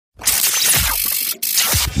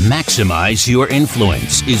Maximize Your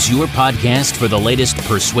Influence is your podcast for the latest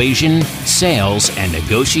persuasion, sales, and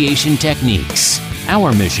negotiation techniques.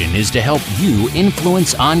 Our mission is to help you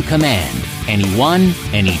influence on command, anyone,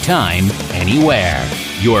 anytime, anywhere.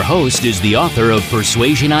 Your host is the author of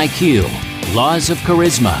Persuasion IQ, Laws of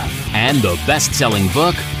Charisma, and the best-selling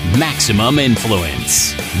book, Maximum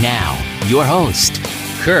Influence. Now, your host,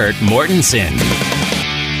 Kurt Mortensen.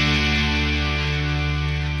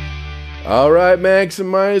 All right,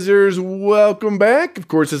 Maximizers, welcome back. Of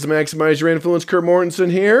course, it's Maximize Your Influence. Kurt Mortensen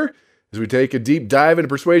here. As we take a deep dive into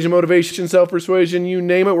persuasion, motivation, self-persuasion, you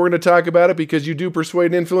name it, we're going to talk about it because you do persuade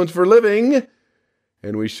and influence for a living.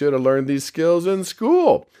 And we should have learned these skills in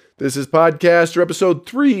school. This is podcast or episode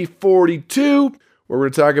 342, where we're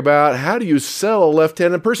going to talk about how do you sell a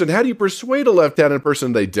left-handed person? How do you persuade a left-handed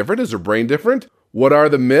person? Are they different? Is their brain different? What are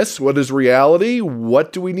the myths? What is reality?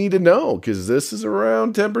 What do we need to know? Because this is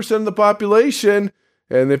around 10% of the population.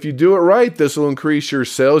 And if you do it right, this will increase your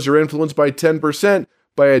sales, your influence by 10%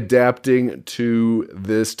 by adapting to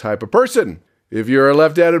this type of person. If you're a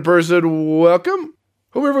left-handed person, welcome.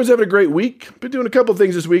 Hope everyone's having a great week. Been doing a couple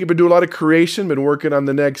things this week. I've been doing a lot of creation. Been working on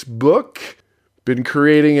the next book. Been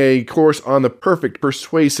creating a course on the perfect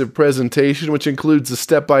persuasive presentation, which includes the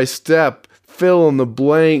step-by-step,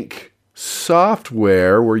 fill-in-the-blank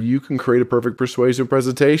software where you can create a perfect persuasive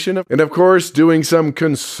presentation. And of course, doing some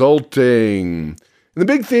consulting. And the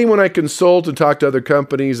big theme when I consult and talk to other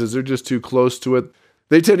companies is they're just too close to it.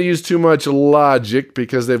 They tend to use too much logic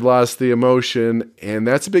because they've lost the emotion, and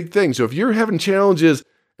that's a big thing. So if you're having challenges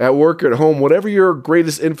at work, at home, whatever your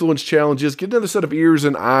greatest influence challenge is, get another set of ears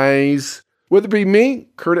and eyes. Whether it be me,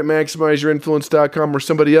 Kurt at MaximizeYourInfluence.com, or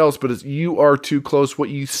somebody else, but you are too close. What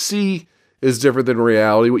you see is different than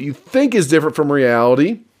reality. What you think is different from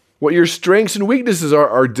reality. What your strengths and weaknesses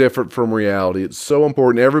are different from reality. It's so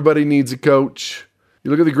important. Everybody needs a coach. You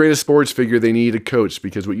look at the greatest sports figure, they need a coach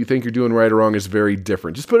because what you think you're doing right or wrong is very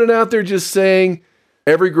different. Just put it out there, just saying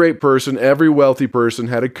every great person, every wealthy person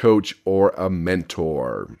had a coach or a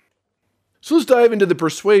mentor. So let's dive into the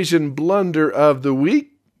persuasion blunder of the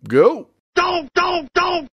week. Go. Don't.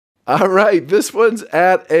 All right, this one's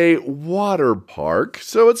at a water park.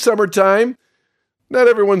 So it's summertime. Not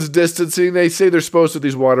everyone's distancing. They say they're supposed to at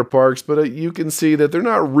these water parks, but you can see that they're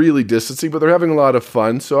not really distancing, but they're having a lot of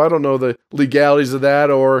fun. So I don't know the legalities of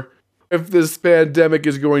that or if this pandemic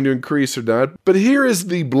is going to increase or not. But here is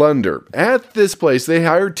the blunder. At this place, they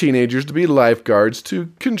hire teenagers to be lifeguards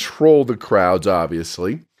to control the crowds,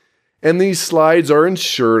 obviously. And these slides are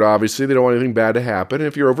insured, obviously. They don't want anything bad to happen. And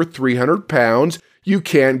if you're over 300 pounds, you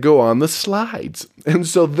can't go on the slides. And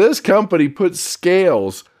so this company puts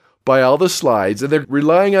scales by all the slides, and they're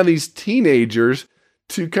relying on these teenagers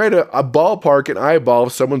to kind of a ballpark and eyeball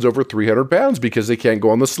if someone's over 300 pounds because they can't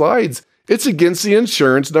go on the slides. It's against the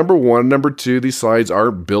insurance, number one. Number two, these slides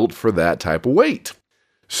aren't built for that type of weight.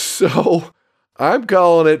 So I'm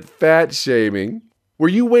calling it fat shaming,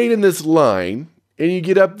 where you wait in this line and you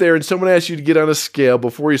get up there and someone asks you to get on a scale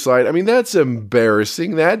before you slide. I mean, that's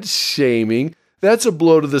embarrassing. That's shaming. That's a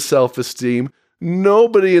blow to the self-esteem.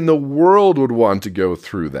 Nobody in the world would want to go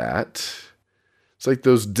through that. It's like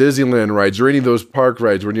those Disneyland rides or any of those park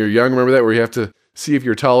rides when you're young. Remember that, where you have to see if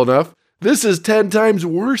you're tall enough? This is 10 times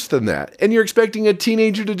worse than that. And you're expecting a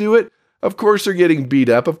teenager to do it? Of course they're getting beat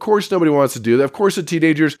up. Of course nobody wants to do that. Of course the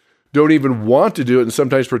teenagers don't even want to do it and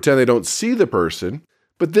sometimes pretend they don't see the person.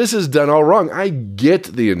 But this is done all wrong. I get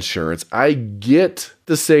the insurance. I get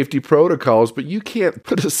the safety protocols, but you can't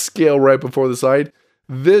put a scale right before the slide.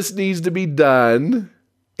 This needs to be done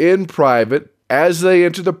in private as they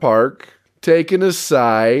enter the park, taken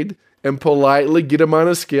aside, and politely get them on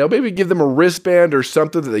a scale. Maybe give them a wristband or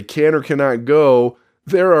something that they can or cannot go.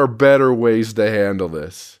 There are better ways to handle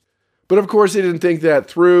this. But of course, they didn't think that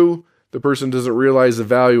through. The person doesn't realize the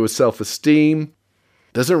value of self-esteem,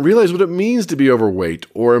 doesn't realize what it means to be overweight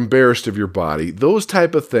or embarrassed of your body. Those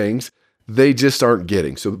type of things, they just aren't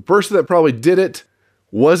getting. So the person that probably did it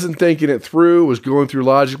wasn't thinking it through, was going through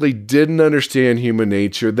logically, didn't understand human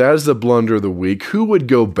nature. That is the blunder of the week. Who would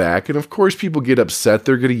go back? And of course, people get upset.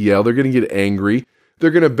 They're going to yell. They're going to get angry.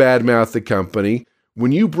 They're going to badmouth the company.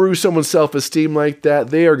 When you bruise someone's self-esteem like that,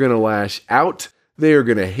 they are going to lash out. They are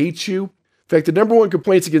going to hate you. In fact, the number one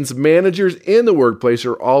complaints against managers in the workplace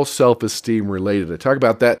are all self-esteem related. I talk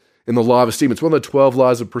about that in the Law of Esteem. It's one of the 12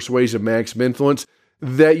 laws of persuasion, maximum influence,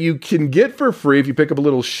 that you can get for free if you pick up a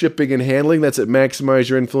little shipping and handling. That's at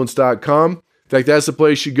MaximizeYourInfluence.com. In fact, that's the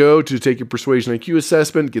place you go to take your Persuasion IQ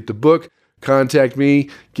assessment, get the book, contact me,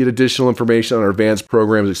 get additional information on our advanced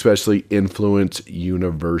programs, especially Influence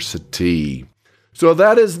University. So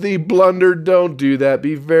that is the blunder. Don't do that.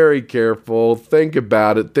 Be very careful. Think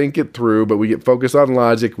about it. Think it through. But we get focused on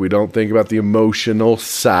logic. We don't think about the emotional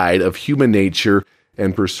side of human nature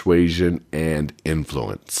and persuasion and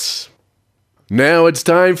influence. Now it's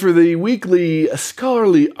time for the weekly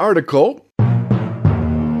scholarly article.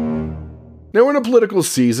 Now we're in a political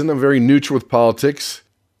season. I'm very neutral with politics.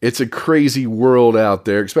 It's a crazy world out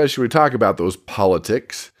there, especially when we talk about those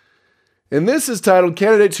politics. And this is titled,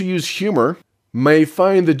 Candidates Who Use Humor May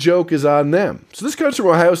Find the Joke Is on Them. So this comes from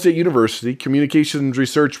Ohio State University, Communications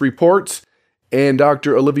Research Reports, and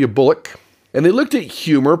Dr. Olivia Bullock. And they looked at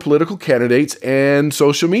humor, political candidates, and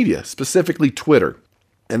social media, specifically Twitter.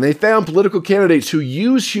 And they found political candidates who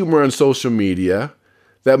use humor on social media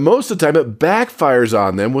that most of the time it backfires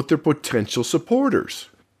on them with their potential supporters.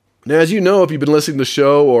 Now, as you know, if you've been listening to the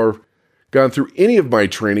show or gone through any of my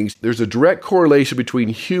trainings, there's a direct correlation between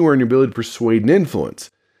humor and your ability to persuade and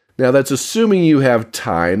influence. Now, that's assuming you have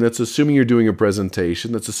time, that's assuming you're doing a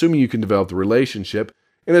presentation, that's assuming you can develop the relationship,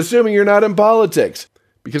 and assuming you're not in politics.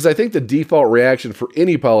 Because I think the default reaction for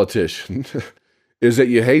any politician is that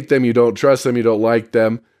you hate them, you don't trust them, you don't like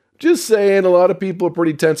them. Just saying, a lot of people are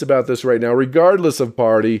pretty tense about this right now, regardless of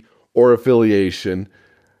party or affiliation.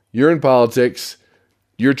 You're in politics,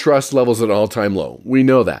 your trust level's at an all-time low. We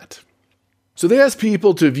know that. So they asked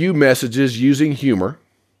people to view messages using humor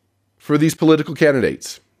for these political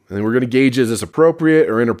candidates. And we're going to gauge is this appropriate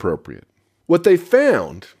or inappropriate. What they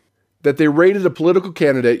found, that they rated a political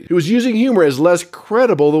candidate who was using humor as less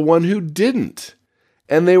credible than one who didn't.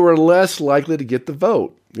 And they were less likely to get the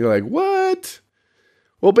vote. You're like, what?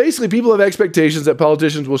 Well, basically, people have expectations that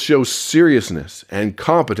politicians will show seriousness and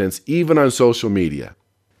competence even on social media.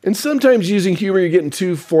 And sometimes using humor, you're getting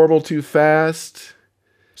too formal too fast.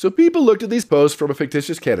 So people looked at these posts from a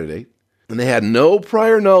fictitious candidate, and they had no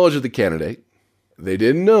prior knowledge of the candidate. They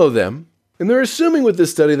didn't know them. And they're assuming with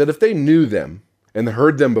this study that if they knew them and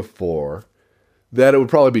heard them before, that it would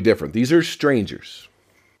probably be different. These are strangers.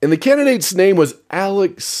 And the candidate's name was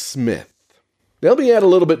Alex Smith. Now, let me add a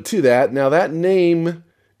little bit to that. Now, that name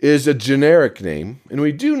is a generic name. And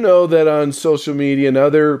we do know that on social media and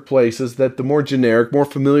other places that the more generic, more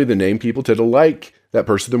familiar the name, people tend to like that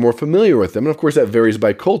person. They're more familiar with them. And of course, that varies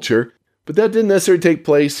by culture. But that didn't necessarily take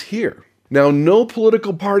place here. Now, no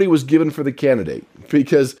political party was given for the candidate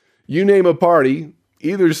because you name a party,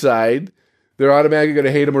 either side, they're automatically going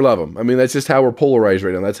to hate them or love them. I mean, that's just how we're polarized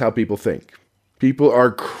right now. That's how people think. People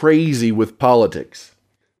are crazy with politics.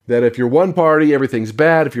 That if you're one party, everything's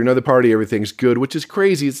bad. If you're another party, everything's good, which is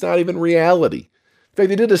crazy. It's not even reality. In fact,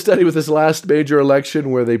 they did a study with this last major election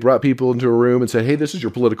where they brought people into a room and said, hey, this is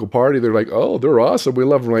your political party. They're like, oh, they're awesome. We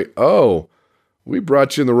love them. Like, oh, we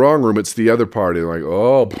brought you in the wrong room. It's the other party. They're like,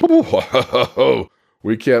 oh,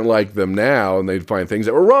 we can't like them now. And they'd find things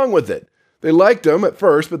that were wrong with it. They liked them at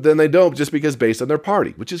first, but then they don't just because based on their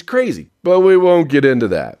party, which is crazy. But we won't get into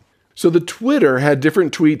that. So the Twitter had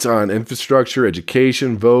different tweets on infrastructure,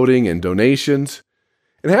 education, voting, and donations.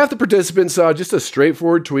 And half the participants saw just a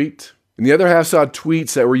straightforward tweet, and the other half saw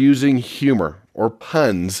tweets that were using humor or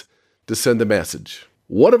puns to send a message.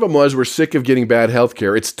 One of them was, we're sick of getting bad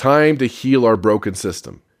healthcare. It's time to heal our broken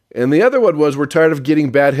system. And the other one was, we're tired of getting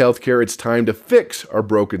bad healthcare. It's time to fix our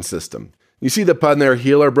broken system. You see the pun there,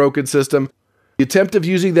 heal our broken system? The attempt of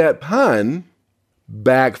using that pun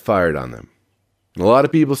backfired on them. And a lot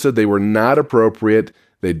of people said they were not appropriate,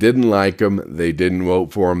 they didn't like them, they didn't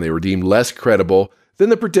vote for them, they were deemed less credible than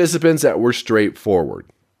the participants that were straightforward.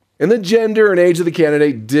 And the gender and age of the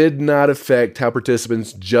candidate did not affect how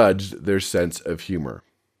participants judged their sense of humor.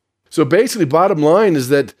 So basically, bottom line is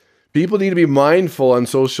that people need to be mindful on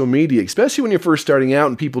social media, especially when you're first starting out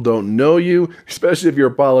and people don't know you, especially if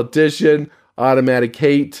you're a politician, automatic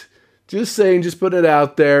hate. Just saying, just put it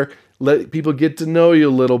out there. Let people get to know you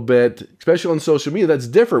a little bit, especially on social media. That's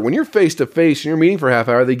different. When you're face-to-face and you're meeting for a half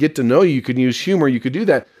hour, they get to know you. You can use humor. You could do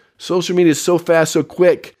that. Social media is so fast, so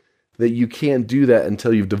quick that you can't do that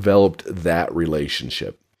until you've developed that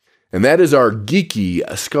relationship. And that is our geeky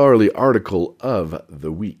scholarly article of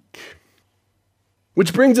the week.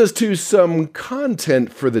 Which brings us to some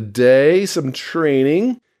content for the day, some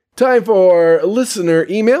training. Time for listener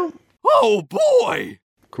email. Oh boy!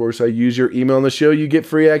 Of course, I use your email on the show. You get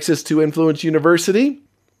free access to Influence University. You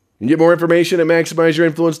can get more information at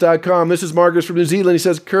MaximizeYourInfluence.com. This is Marcus from New Zealand. He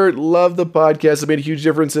says, Kurt, love the podcast. It made a huge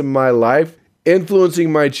difference in my life,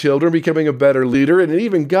 influencing my children, becoming a better leader, and it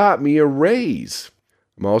even got me a raise.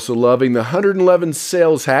 I'm also loving the 111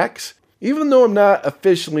 sales hacks. Even though I'm not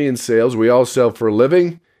officially in sales, we all sell for a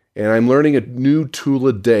living, and I'm learning a new tool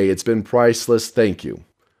a day. It's been priceless. Thank you.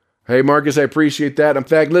 Hey, Marcus, I appreciate that. In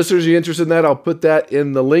fact, listeners, are you interested in that? I'll put that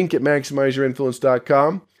in the link at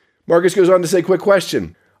maximizeyourinfluence.com. Marcus goes on to say, quick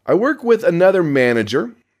question. I work with another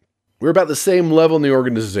manager. We're about the same level in the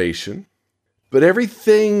organization, but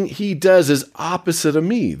everything he does is opposite of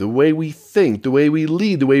me. The way we think, the way we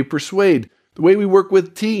lead, the way we persuade, the way we work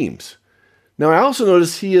with teams. Now, I also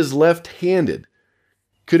notice he is left-handed.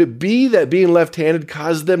 Could it be that being left-handed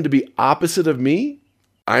causes them to be opposite of me?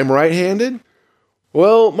 I'm right-handed?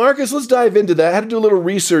 Well, Marcus, let's dive into that. I had to do a little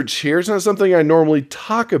research here. It's not something I normally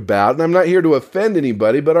talk about, and I'm not here to offend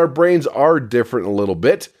anybody, but our brains are different a little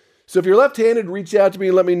bit. So if you're left-handed, reach out to me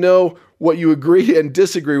and let me know what you agree and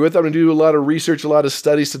disagree with. I'm going to do a lot of research, a lot of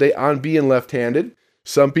studies today on being left-handed.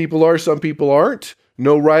 Some people are, some people aren't.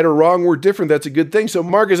 No right or wrong, we're different. That's a good thing. So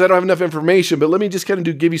Marcus, I don't have enough information, but let me just kind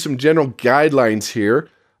of give you some general guidelines here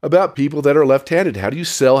about people that are left-handed. How do you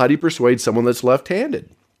sell? How do you persuade someone that's left-handed?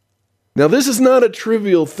 Now, this is not a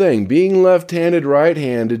trivial thing. Being left-handed,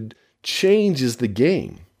 right-handed changes the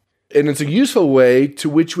game. And it's a useful way to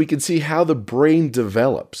which we can see how the brain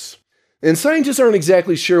develops. And scientists aren't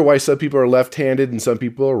exactly sure why some people are left-handed and some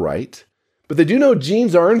people are right, but they do know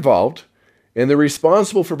genes are involved, and they're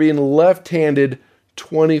responsible for being left-handed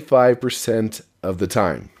 25% of the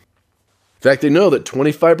time. In fact, they know that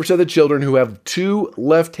 25% of the children who have two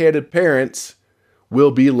left-handed parents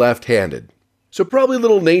will be left-handed. So probably a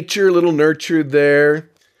little nature, a little nurture there.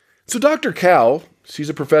 So Dr. Cowell, she's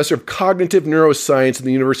a professor of cognitive neuroscience in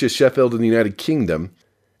the University of Sheffield in the United Kingdom,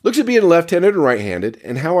 looks at being left-handed and right-handed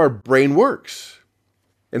and how our brain works,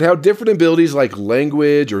 and how different abilities like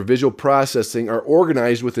language or visual processing are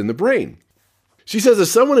organized within the brain. She says if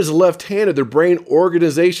someone is left-handed, their brain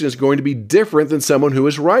organization is going to be different than someone who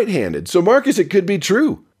is right-handed. So Marcus, it could be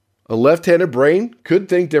true. A left-handed brain could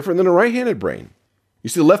think different than a right-handed brain. You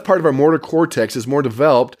see, the left part of our motor cortex is more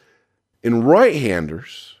developed in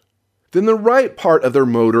right-handers than the right part of their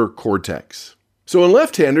motor cortex. So in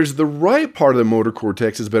left-handers, the right part of the motor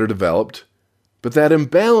cortex is better developed, but that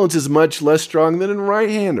imbalance is much less strong than in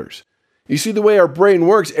right-handers. You see, the way our brain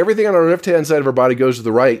works, everything on our left-hand side of our body goes to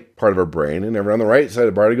the right part of our brain, and everything on the right side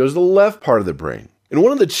of the body goes to the left part of the brain. And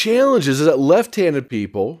one of the challenges is that left-handed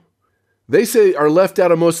people, they say, are left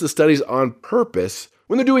out of most of the studies on purpose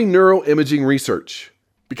when they're doing neuroimaging research,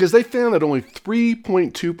 because they found that only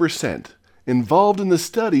 3.2% involved in the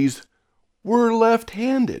studies were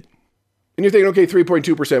left-handed. And you're thinking, okay,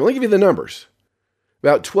 3.2%. Let me give you the numbers.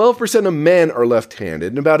 About 12% of men are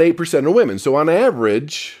left-handed and about 8% of women. So on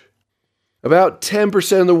average, about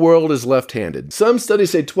 10% of the world is left-handed. Some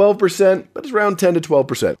studies say 12%, but it's around 10 to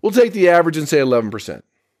 12%. We'll take the average and say 11%.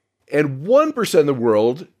 And 1% of the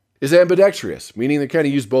world is ambidextrous, meaning they kind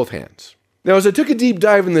of use both hands. Now, as I took a deep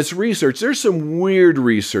dive in this research, there's some weird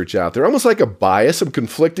research out there, almost like a bias, some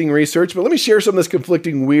conflicting research. But let me share some of this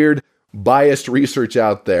conflicting, weird, biased research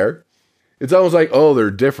out there. It's almost like, oh, they're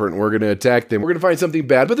different. We're going to attack them. We're going to find something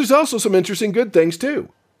bad. But there's also some interesting good things, too.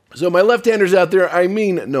 So my left-handers out there, I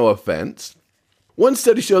mean no offense. One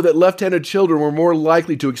study showed that left-handed children were more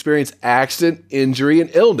likely to experience accident, injury, and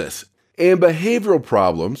illness, and behavioral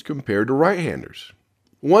problems compared to right-handers.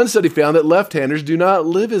 One study found that left-handers do not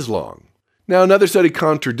live as long. Now, another study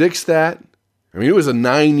contradicts that. I mean, it was a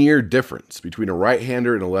 9-year difference between a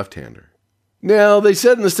right-hander and a left-hander. Now, they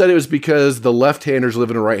said in the study it was because the left-handers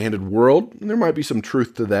live in a right-handed world, and there might be some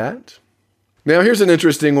truth to that. Now, here's an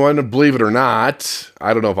interesting one, believe it or not,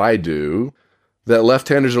 I don't know if I do, that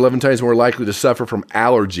left-handers are 11 times more likely to suffer from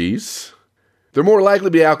allergies. They're more likely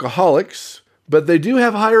to be alcoholics, but they do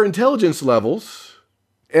have higher intelligence levels,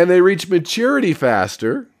 and they reach maturity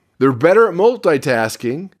faster. They're better at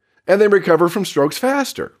multitasking, and they recover from strokes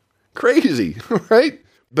faster. Crazy, right?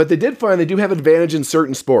 But they did find they do have advantage in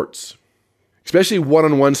certain sports, especially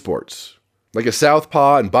one-on-one sports, like a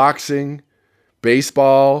southpaw in boxing,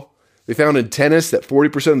 baseball. They found in tennis that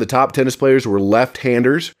 40% of the top tennis players were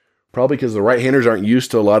left-handers, probably because the right-handers aren't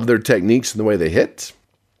used to a lot of their techniques and the way they hit.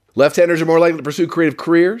 Left-handers are more likely to pursue creative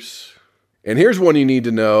careers. And here's one you need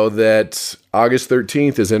to know, that August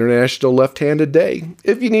 13th is International Left-Handed Day,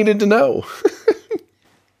 if you needed to know.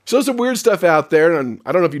 So some weird stuff out there, and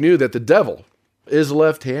I don't know if you knew that the devil is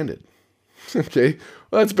left-handed. Okay,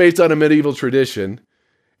 well, that's based on a medieval tradition,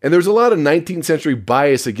 and there's a lot of 19th century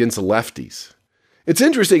bias against lefties. It's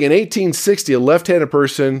interesting, in 1860, a left-handed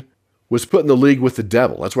person was put in the league with the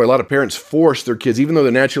devil. That's why a lot of parents forced their kids, even though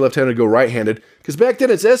they're naturally left-handed, to go right-handed, because back then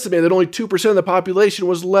it's estimated that only 2% of the population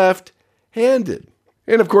was left-handed.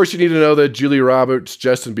 And of course, you need to know that Julia Roberts,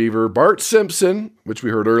 Justin Bieber, Bart Simpson, which we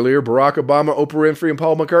heard earlier, Barack Obama, Oprah Winfrey, and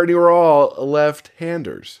Paul McCartney were all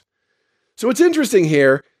left-handers. So what's interesting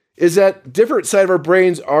here is that different sides of our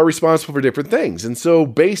brains are responsible for different things. And so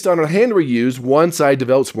based on a hand we use, one side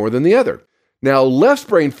develops more than the other. Now, left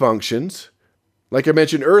brain functions, like I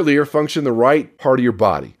mentioned earlier, function the right part of your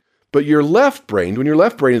body. But your left brain, when you're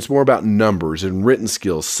left brain, it's more about numbers and written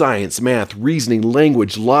skills, science, math, reasoning,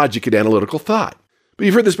 language, logic, and analytical thought. But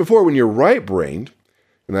you've heard this before, when you're right-brained,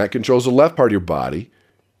 and that controls the left part of your body,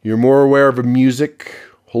 you're more aware of music,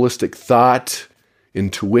 holistic thought,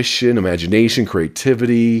 intuition, imagination,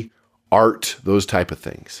 creativity, art, those type of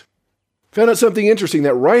things. Found out something interesting,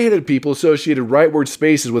 that right-handed people associated rightward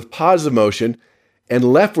spaces with positive motion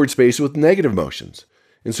and leftward spaces with negative motions.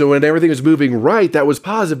 And so when everything was moving right, that was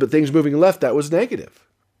positive, but things moving left, that was negative.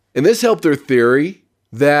 And this helped their theory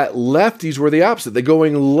that lefties were the opposite, that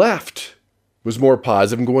going left was more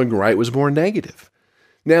positive and going right was more negative.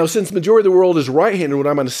 Now, since the majority of the world is right-handed, when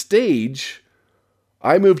I'm on a stage,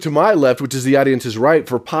 I move to my left, which is the audience's right,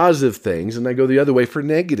 for positive things, and I go the other way for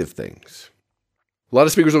negative things. A lot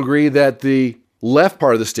of speakers will agree that the left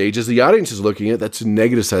part of the stage, as the audience is looking at, that's the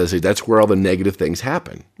negative side of the stage. That's where all the negative things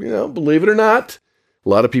happen. Believe it or not, a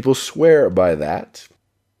lot of people swear by that.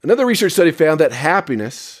 Another research study found that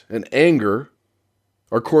happiness and anger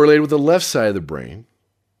are correlated with the left side of the brain,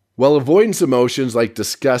 while avoidance emotions like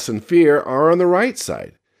disgust and fear are on the right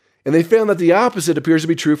side. And they found that the opposite appears to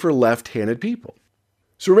be true for left-handed people.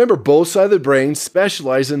 So remember, both sides of the brain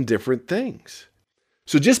specialize in different things.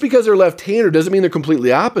 So just because they're left-handed doesn't mean they're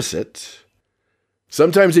completely opposite.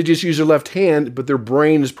 Sometimes they just use their left hand, but their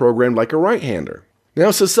brain is programmed like a right-hander.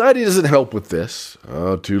 Now, society doesn't help with this.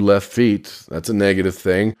 Oh, 2 left feet, that's a negative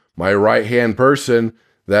thing. My right-hand person,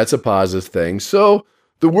 that's a positive thing. So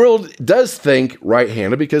the world does think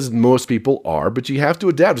right-handed because most people are, but you have to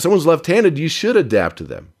adapt. If someone's left-handed, you should adapt to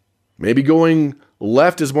them. Maybe going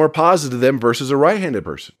left is more positive to them versus a right-handed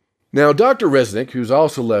person. Now, Dr. Resnick, who's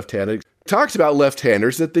also left-handed, talks about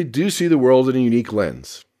left-handers that they do see the world in a unique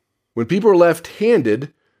lens. When people are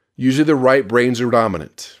left-handed, usually the right brains are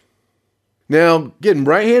dominant. Now, again,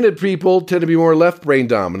 right-handed people tend to be more left brain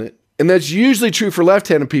dominant, and that's usually true for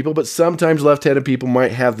left-handed people, but sometimes left-handed people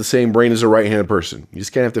might have the same brain as a right-handed person. You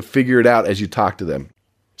just kind of have to figure it out as you talk to them.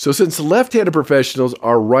 So since left-handed professionals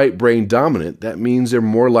are right brain dominant, that means they're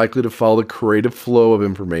more likely to follow the creative flow of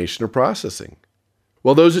information or processing.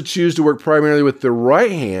 While those that choose to work primarily with the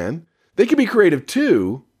right hand, they can be creative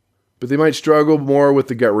too, but they might struggle more with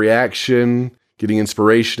the gut reaction, getting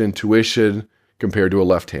inspiration, intuition, compared to a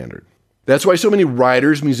left-hander. That's why so many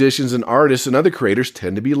writers, musicians, and artists and other creators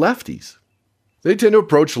tend to be lefties. They tend to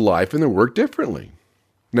approach life and their work differently.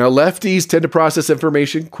 Now, lefties tend to process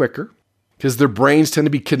information quicker because their brains tend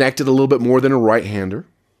to be connected a little bit more than a right-hander.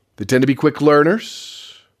 They tend to be quick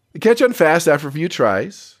learners. They catch on fast after a few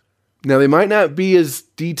tries. Now, they might not be as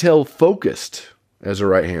detail-focused as a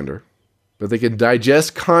right-hander, but they can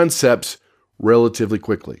digest concepts relatively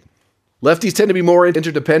quickly. Lefties tend to be more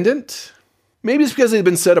interdependent. Maybe it's because they've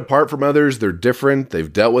been set apart from others, they're different,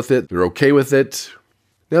 they've dealt with it, they're okay with it.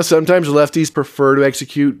 Now, sometimes lefties prefer to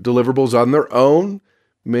execute deliverables on their own.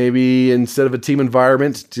 Maybe instead of a team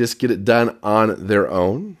environment, just get it done on their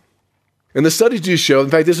own. And the studies do show,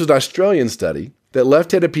 in fact, this was an Australian study, that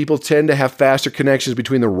left-handed people tend to have faster connections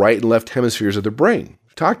between the right and left hemispheres of their brain.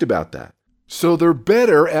 We've talked about that. So they're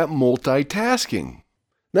better at multitasking.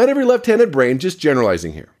 Not every left-handed brain, just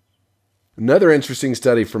generalizing here. Another interesting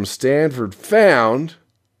study from Stanford found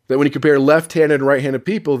that when you compare left-handed and right-handed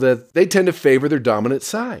people, that they tend to favor their dominant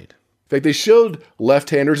side. In fact, they showed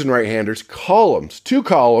left-handers and right-handers columns, 2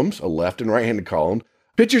 columns, a left and right-handed column,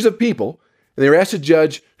 pictures of people, and they were asked to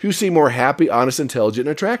judge who seemed more happy, honest, intelligent,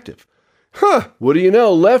 and attractive. What do you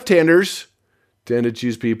know? Left-handers tend to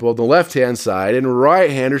choose people on the left-hand side, and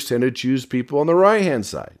right-handers tend to choose people on the right-hand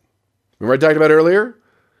side. Remember I talked about earlier?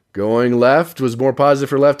 Going left was more positive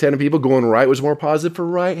for left-handed people. Going right was more positive for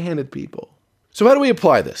right-handed people. So how do we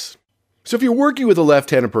apply this? So if you're working with a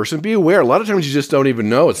left-handed person, be aware. A lot of times you just don't even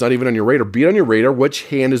know. It's not even on your radar. Be on your radar. Which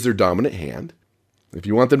hand is their dominant hand? If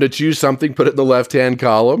you want them to choose something, put it in the left-hand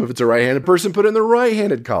column. If it's a right-handed person, put it in the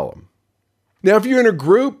right-handed column. Now, if you're in a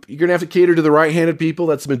group, you're going to have to cater to the right-handed people.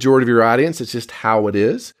 That's the majority of your audience. It's just how it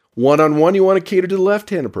is. One-on-one, you want to cater to the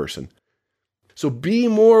left-handed person. So be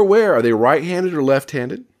more aware. Are they right-handed or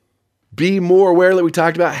left-handed? Be more aware that we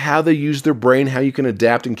talked about how they use their brain, how you can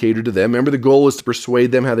adapt and cater to them. Remember, the goal is to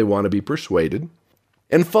persuade them how they want to be persuaded.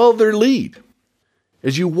 And follow their lead.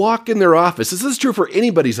 As you walk in their office, this is true for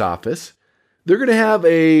anybody's office, they're going to have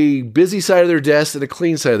a busy side of their desk and a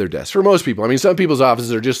clean side of their desk. For most people. I mean, some people's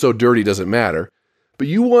offices are just so dirty, it doesn't matter. But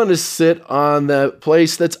you want to sit on the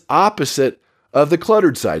place that's opposite of the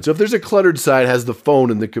cluttered side. So if there's a cluttered side, has the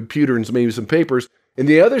phone and the computer and maybe some papers, and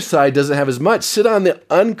the other side doesn't have as much, sit on the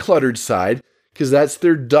uncluttered side because that's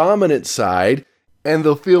their dominant side, and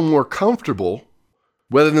they'll feel more comfortable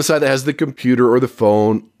whether than the side that has the computer or the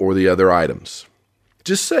phone or the other items.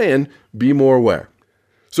 Just saying, be more aware.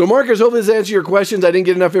 So Marcus, hopefully this answers your questions. I didn't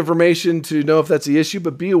get enough information to know if that's the issue,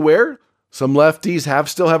 but be aware. Some lefties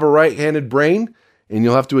still have a right-handed brain, and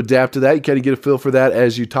you'll have to adapt to that. You kind of get a feel for that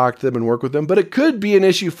as you talk to them and work with them. But it could be an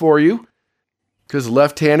issue for you because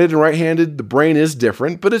left-handed and right-handed, the brain is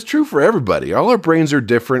different, but it's true for everybody. All our brains are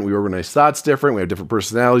different. We organize thoughts different. We have different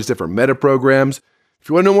personalities, different meta programs. If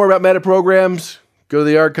you want to know more about meta programs, go to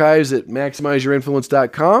the archives at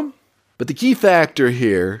maximizeyourinfluence.com. But the key factor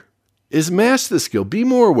here is master the skill. Be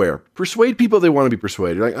more aware. Persuade people they want to be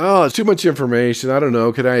persuaded. You're like, oh, it's too much information. I don't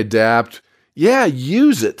know. Can I adapt? Yeah,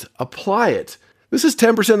 use it. Apply it. This is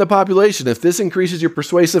 10% of the population. If this increases your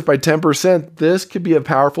persuasive by 10%, this could be a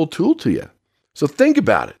powerful tool to you. So think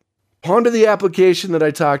about it. Ponder the application that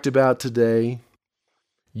I talked about today.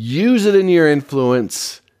 Use it in your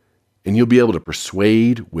influence, and you'll be able to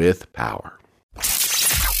persuade with power.